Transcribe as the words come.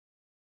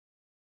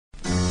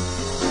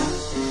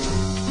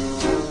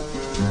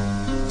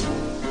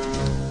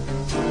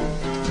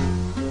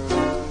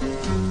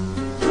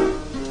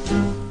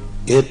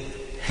It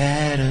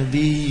had to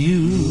be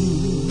you.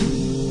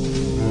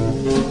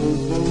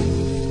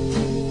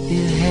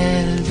 It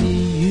had to be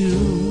you.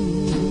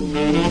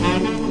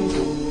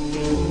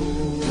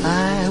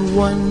 I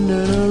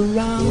wandered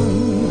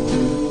around.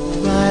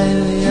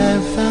 Finally I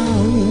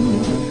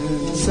found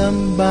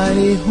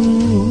somebody who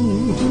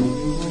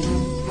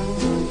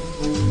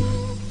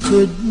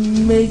could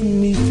make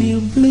me feel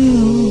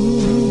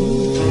blue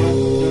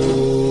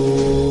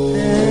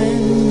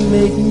and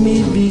make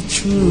me be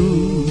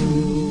true.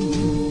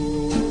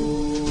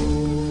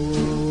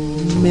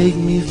 Make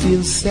me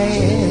feel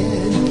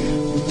sad,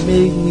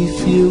 make me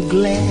feel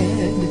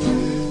glad,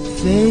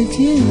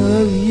 thinking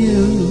of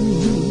you.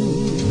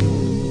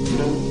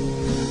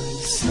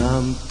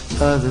 Some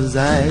others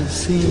I've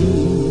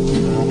seen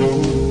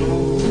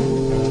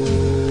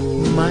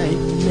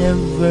might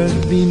never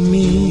be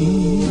me,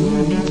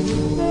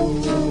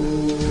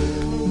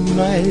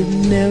 might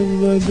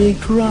never be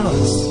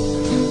cross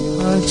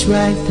or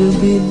try to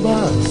be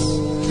boss,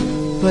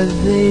 but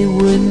they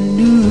wouldn't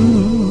do.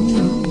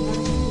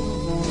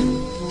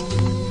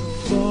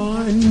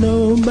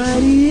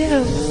 Nobody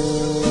else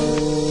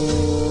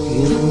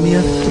give me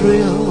a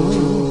thrill.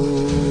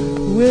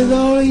 With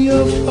all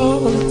your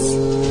faults,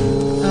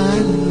 I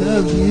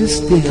love you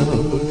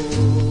still.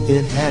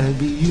 It had to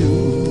be you,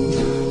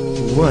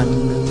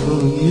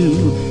 wonderful you.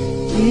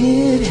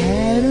 It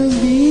had to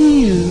be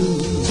you.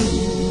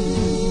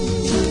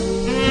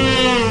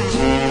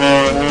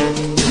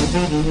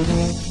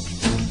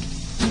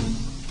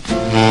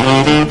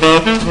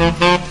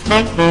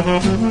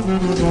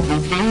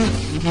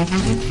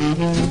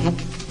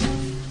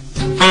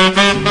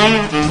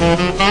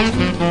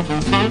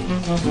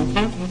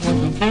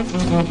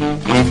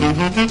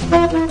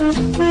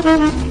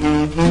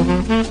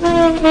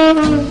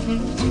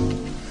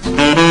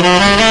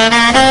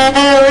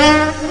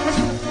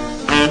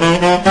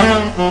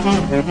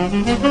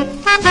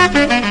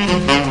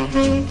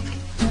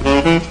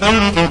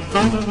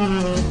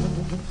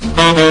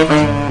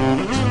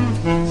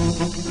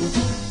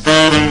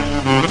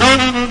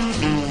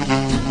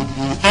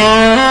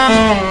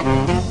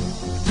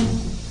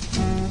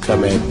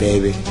 Come here,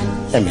 baby,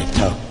 let me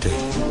talk to you.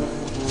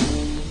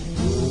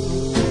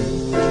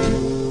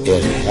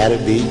 It had to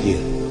be you.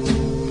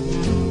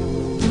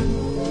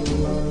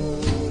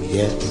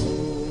 Yes,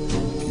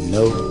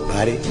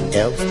 nobody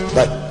else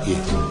but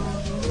you.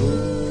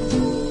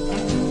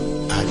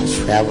 I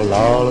traveled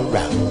all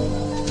around.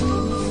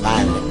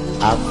 Finally,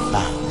 I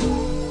found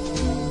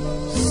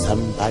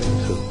somebody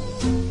who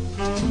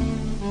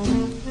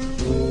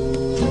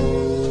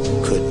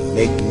could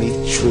make me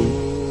true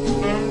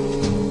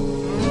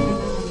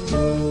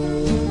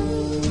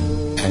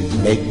and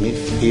make me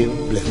feel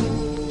blue,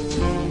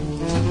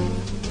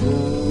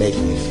 make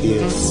me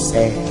feel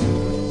sad,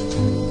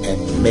 and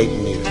make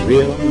me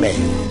real mad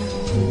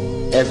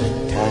every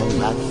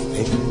time I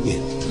think of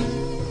you.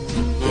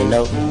 You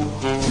know,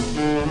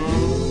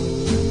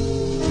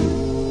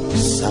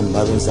 some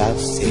others I've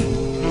seen,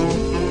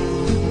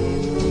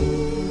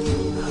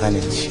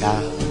 honey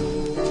child,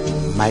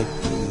 might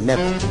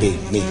never be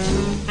me,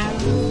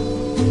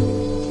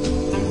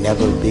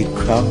 never be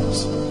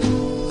cross,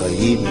 or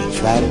even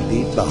try to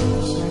be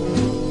boss.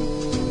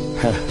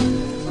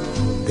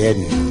 They'd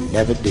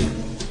never do.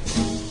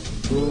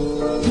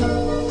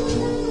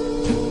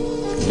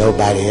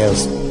 Nobody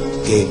else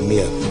gave me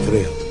a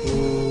thrill.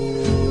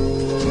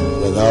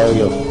 With all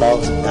your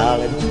faults,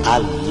 darling, I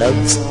love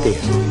you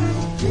still.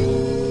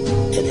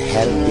 It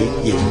had to be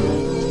you.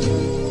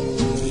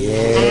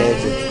 Yes,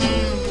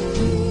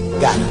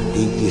 it gotta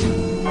be you.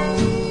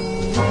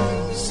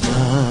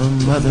 Some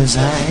others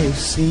I've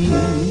seen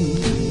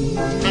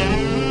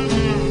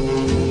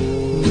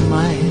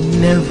might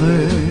never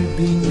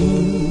be me,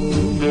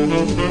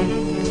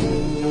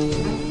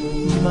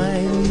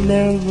 might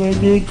never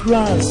be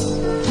cross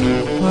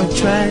or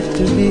try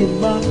to be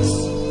boss,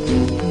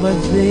 but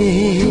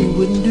they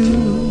wouldn't do.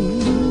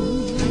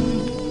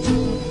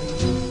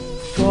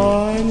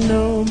 For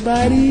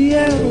nobody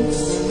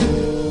else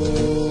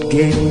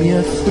gave me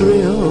a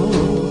thrill.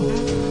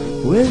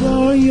 With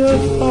all your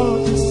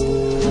faults,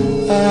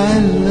 I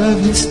love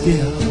you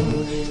still.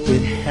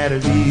 It had to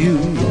be you,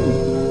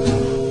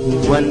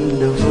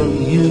 wonderful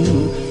you.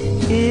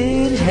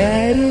 It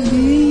had to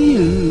be